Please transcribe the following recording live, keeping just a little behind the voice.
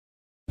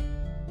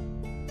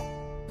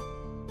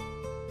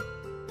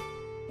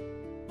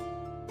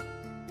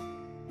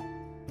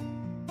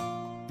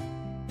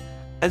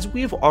As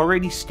we have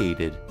already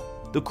stated,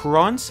 the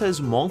Quran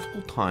says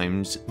multiple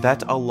times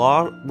that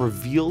Allah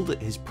revealed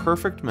His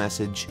perfect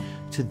message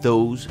to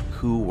those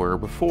who were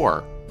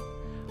before.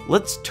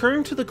 Let's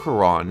turn to the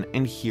Quran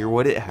and hear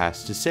what it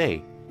has to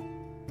say.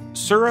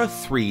 Surah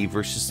 3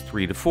 verses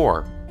 3 to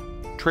 4.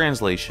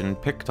 Translation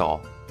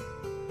Pickthall.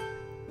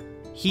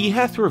 He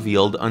hath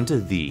revealed unto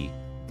thee,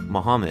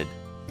 Muhammad,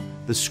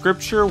 the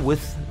scripture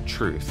with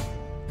truth,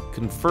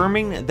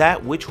 confirming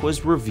that which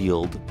was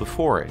revealed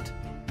before it,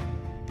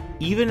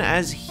 even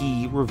as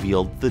he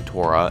revealed the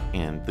Torah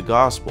and the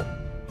Gospel,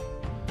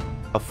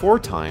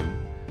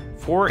 aforetime,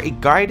 for a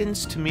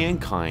guidance to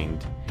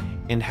mankind,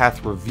 and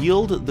hath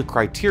revealed the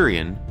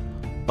criterion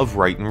of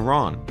right and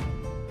wrong.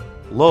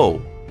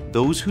 Lo,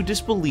 those who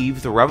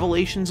disbelieve the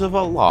revelations of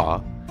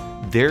Allah,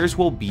 theirs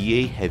will be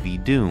a heavy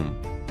doom.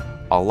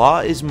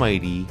 Allah is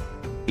mighty,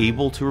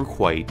 able to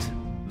requite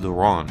the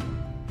wrong.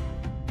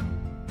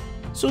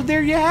 So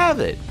there you have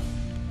it.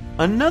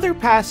 Another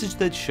passage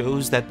that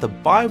shows that the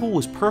Bible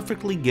was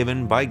perfectly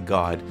given by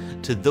God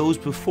to those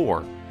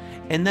before,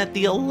 and that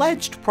the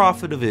alleged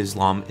prophet of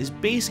Islam is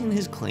basing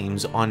his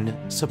claims on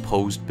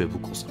supposed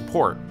biblical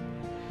support.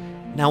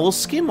 Now we'll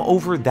skim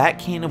over that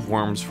can of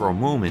worms for a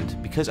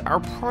moment, because our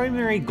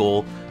primary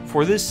goal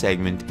for this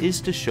segment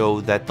is to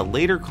show that the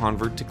later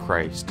convert to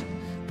Christ,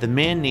 the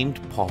man named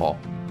Paul,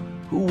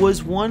 who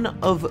was one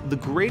of the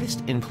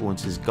greatest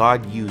influences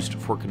God used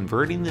for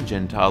converting the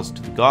Gentiles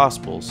to the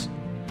Gospels,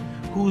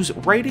 whose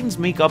writings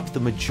make up the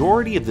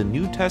majority of the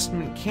New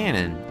Testament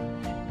canon,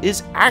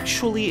 is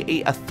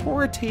actually an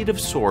authoritative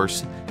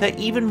source that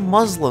even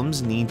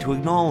Muslims need to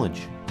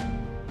acknowledge.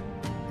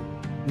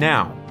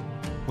 Now,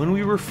 when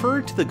we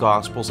refer to the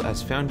Gospels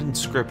as found in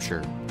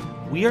Scripture,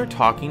 we are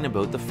talking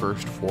about the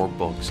first 4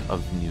 books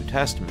of the New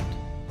Testament: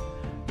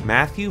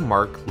 Matthew,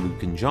 Mark,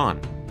 Luke, and John.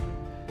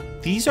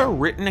 These are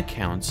written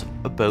accounts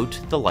about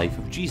the life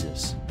of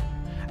Jesus,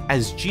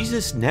 as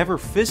Jesus never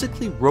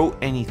physically wrote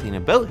anything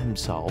about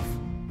himself,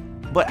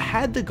 but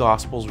had the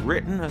Gospels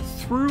written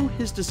through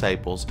his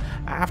disciples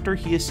after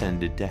he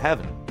ascended to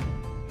heaven.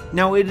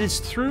 Now it is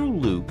through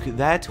Luke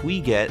that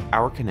we get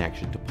our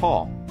connection to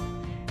Paul,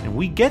 and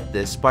we get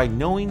this by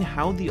knowing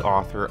how the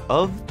author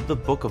of the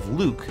book of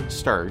Luke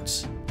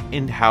starts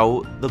and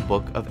how the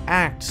book of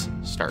Acts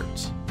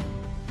starts.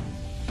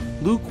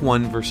 Luke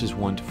 1 verses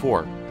 1 to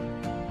 4.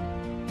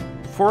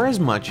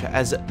 Forasmuch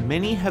as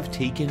many have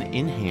taken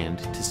in hand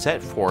to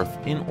set forth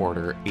in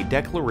order a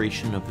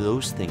declaration of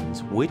those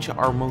things which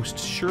are most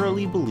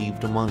surely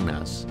believed among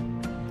us,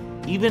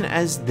 even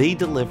as they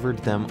delivered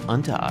them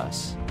unto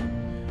us,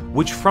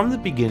 which from the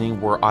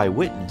beginning were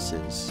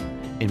eyewitnesses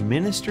and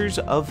ministers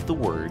of the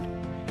word,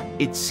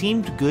 it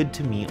seemed good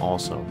to me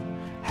also,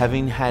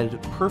 having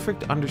had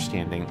perfect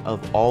understanding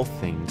of all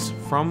things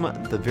from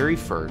the very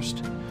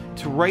first,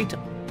 to write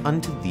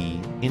unto thee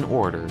in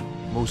order,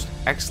 most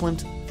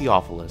excellent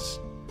Theophilus,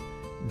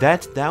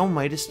 that thou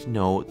mightest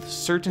know the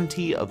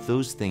certainty of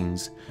those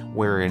things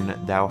wherein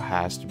thou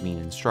hast been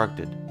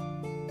instructed.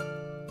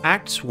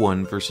 Acts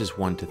 1 verses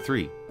 1 to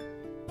 3.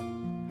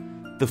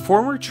 The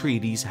former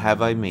treatise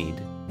have I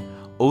made,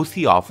 O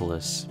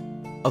Theophilus,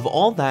 of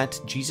all that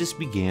Jesus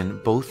began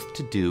both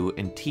to do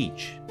and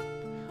teach,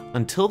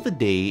 until the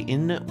day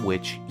in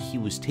which he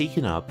was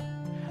taken up,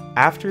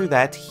 after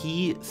that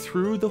he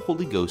through the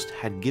Holy Ghost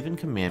had given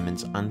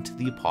commandments unto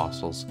the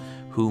apostles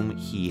whom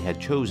he had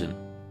chosen,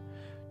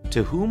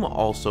 to whom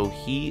also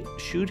he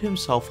shewed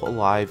himself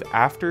alive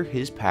after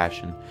his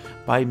passion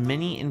by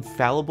many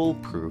infallible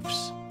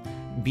proofs,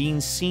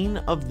 being seen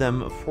of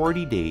them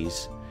 40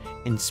 days,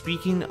 and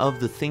speaking of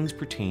the things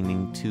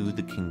pertaining to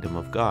the kingdom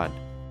of God.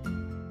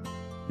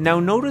 Now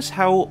notice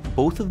how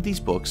both of these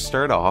books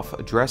start off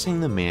addressing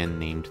the man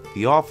named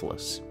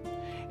Theophilus.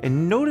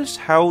 And notice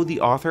how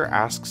the author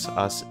asks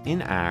us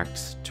in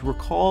Acts to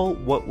recall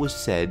what was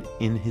said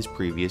in his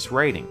previous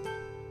writing,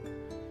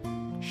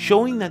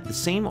 showing that the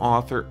same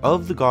author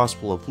of the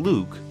Gospel of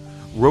Luke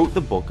wrote the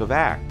book of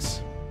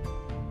Acts.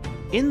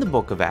 In the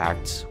book of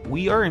Acts,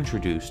 we are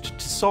introduced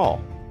to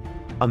Saul,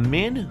 a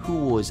man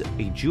who was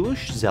a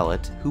Jewish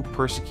zealot who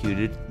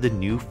persecuted the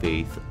new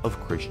faith of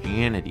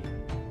Christianity.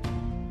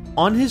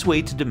 On his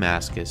way to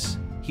Damascus,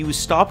 he was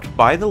stopped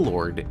by the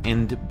Lord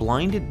and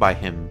blinded by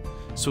him,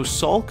 so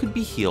Saul could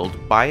be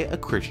healed by a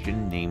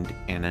Christian named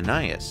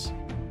Ananias.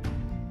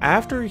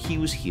 After he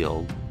was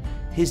healed,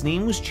 his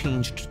name was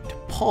changed to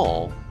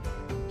Paul.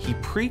 He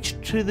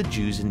preached to the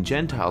Jews and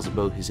Gentiles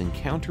about his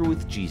encounter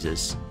with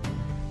Jesus,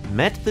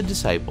 met the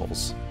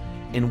disciples,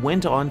 and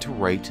went on to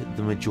write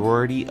the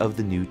majority of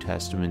the New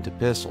Testament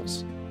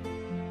epistles.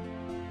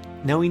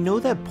 Now we know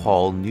that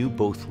Paul knew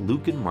both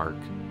Luke and Mark.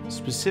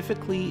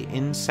 Specifically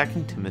in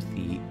 2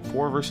 Timothy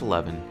 4 verse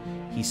 11,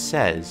 he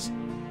says,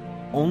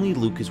 "Only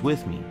Luke is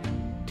with me.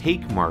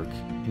 Take Mark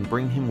and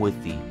bring him with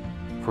thee,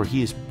 for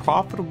he is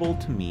profitable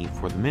to me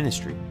for the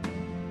ministry."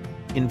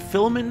 In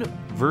Philemon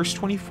verse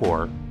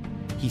 24,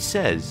 he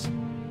says,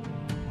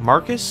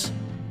 "Marcus,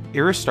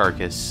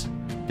 Aristarchus,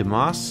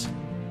 Demas,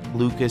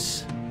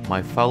 Lucas,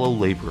 my fellow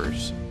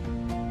laborers,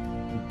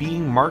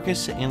 being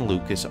Marcus and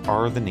Lucas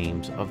are the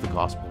names of the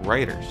Gospel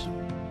writers.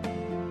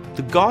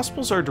 The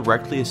Gospels are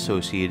directly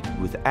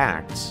associated with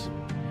Acts,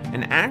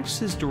 and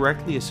Acts is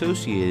directly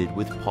associated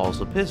with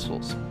Paul's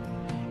epistles.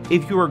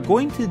 If you are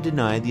going to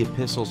deny the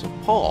epistles of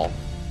Paul,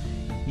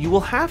 you will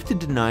have to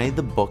deny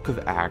the book of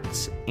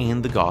Acts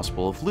and the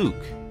Gospel of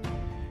Luke,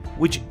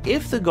 which,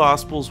 if the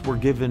Gospels were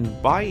given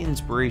by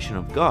inspiration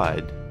of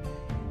God,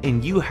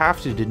 and you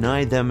have to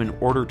deny them in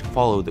order to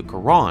follow the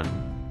Quran,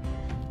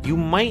 you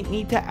might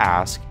need to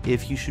ask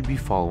if you should be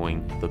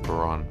following the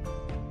Quran.